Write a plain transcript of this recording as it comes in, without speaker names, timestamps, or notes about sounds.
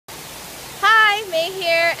Renee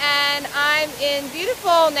here, and I'm in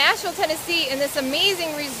beautiful Nashville, Tennessee in this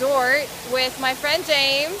amazing resort with my friend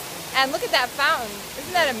James. And look at that fountain.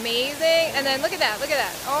 Isn't that amazing? And then look at that,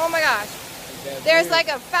 Oh my gosh. There's like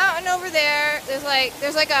a fountain over there. There's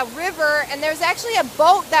like a river, and there's actually a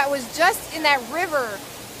boat that was just in that river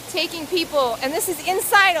taking people, and this is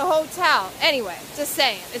inside a hotel. Anyway, just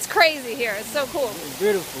saying, it's crazy here. It's so cool. It's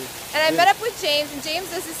beautiful. And I met up with James, and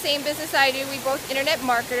James does the same business I do. We both internet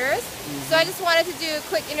marketers. So I just wanted to do a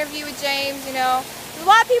quick interview with James. You know, a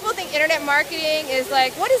lot of people think internet marketing is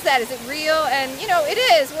like, what is that? Is it real? And you know, it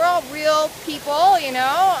is. We're all real people. You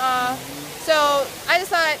know. So I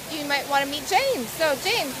just thought you might want to meet James. So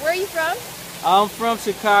James, where are you from? I'm from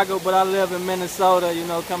Chicago, but I live in Minnesota. You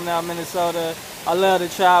know, coming out of Minnesota. I love to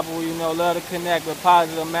travel, you know, love to connect with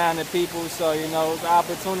positive-minded people. So, you know, it's an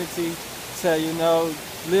opportunity to, you know,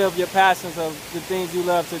 live your passions of the things you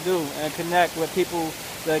love to do and connect with people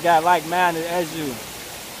that got like-minded as you.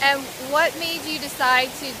 And what made you decide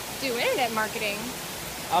to do internet marketing?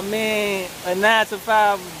 I mean, a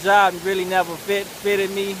 9-to-5 job really never fitted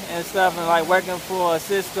me and stuff, and like working for a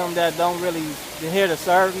system that don't really here to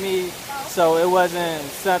serve me. So it wasn't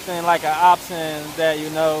something like an option that, you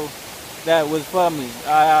know, that was for me.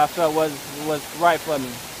 I felt was right for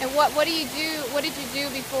me. And what do you do? What did you do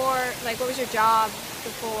before? Like, what was your job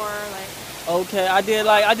before? Like, okay, I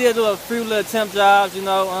did do a few little temp jobs. You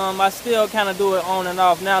know, I still kind of do it on and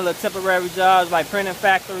off now. Little temporary jobs like printing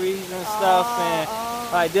factories and stuff,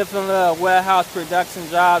 and like different little warehouse production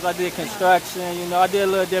jobs. I did construction. You know, I did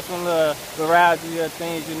a little different little variety of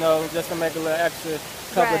things. You know, just to make a little extra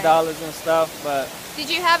couple of dollars and stuff, but. Did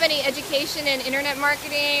you have any education in internet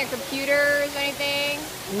marketing or computers or anything?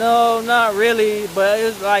 No, not really, but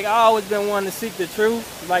it's like I always been wanting to seek the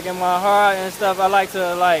truth, like in my heart and stuff. I like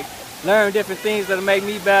to like learn different things that'll make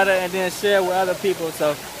me better and then share with other people.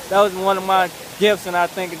 So that was one of my gifts, and I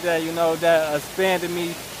think that, you know, that expanded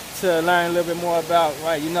me to learn a little bit more about,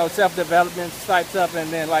 right, you know, self-development type stuff, and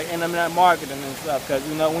then like internet marketing and stuff. Because,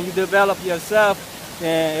 you know, when you develop yourself,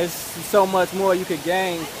 then it's so much more you could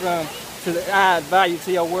gain from to add value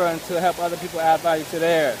to your world and to help other people add value to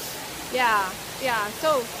theirs. Yeah,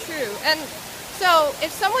 so true. And so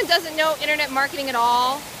if someone doesn't know internet marketing at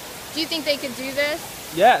all, do you think they could do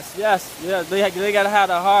this? Yes. They got to have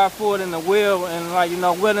the hard foot and the will, and like, you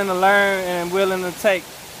know, willing to learn and willing to take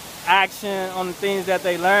action on the things that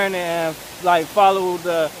they learn, and like follow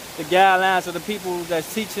the guidelines of the people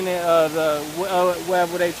that's teaching it,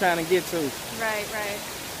 wherever they're trying to get to. Right.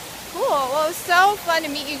 Cool. Well, it was so fun to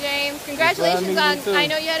meet you, James. Congratulations on, I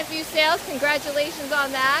know you had a few sales. Congratulations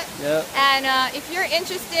on that. Yep. And if you're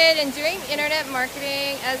interested in doing internet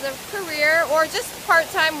marketing as a career or just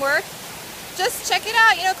part-time work, just check it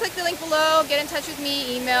out. You know, click the link below, get in touch with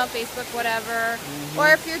me, email, Facebook, whatever. Or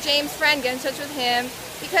if you're James' friend, get in touch with him,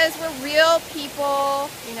 because we're real people.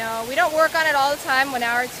 You know, we don't work on it all the time, 1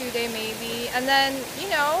 hour or 2 a day maybe. And then, you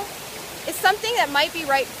know, it's something that might be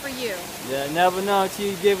right for you. Yeah, never know until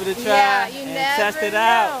you give it a try. Yeah, you and never test it know.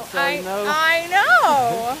 out. So, I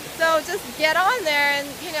know. So just get on there and,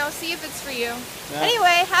 you know, see if it's for you. Yeah.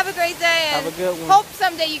 Anyway, have a great day, and have a good one. Hope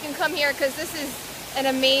someday you can come here, because this is an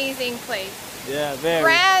amazing place. Yeah, very.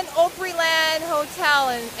 Grand Opryland Hotel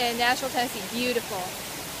in Nashville, Tennessee. Beautiful.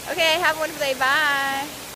 Okay, have a wonderful day. Bye.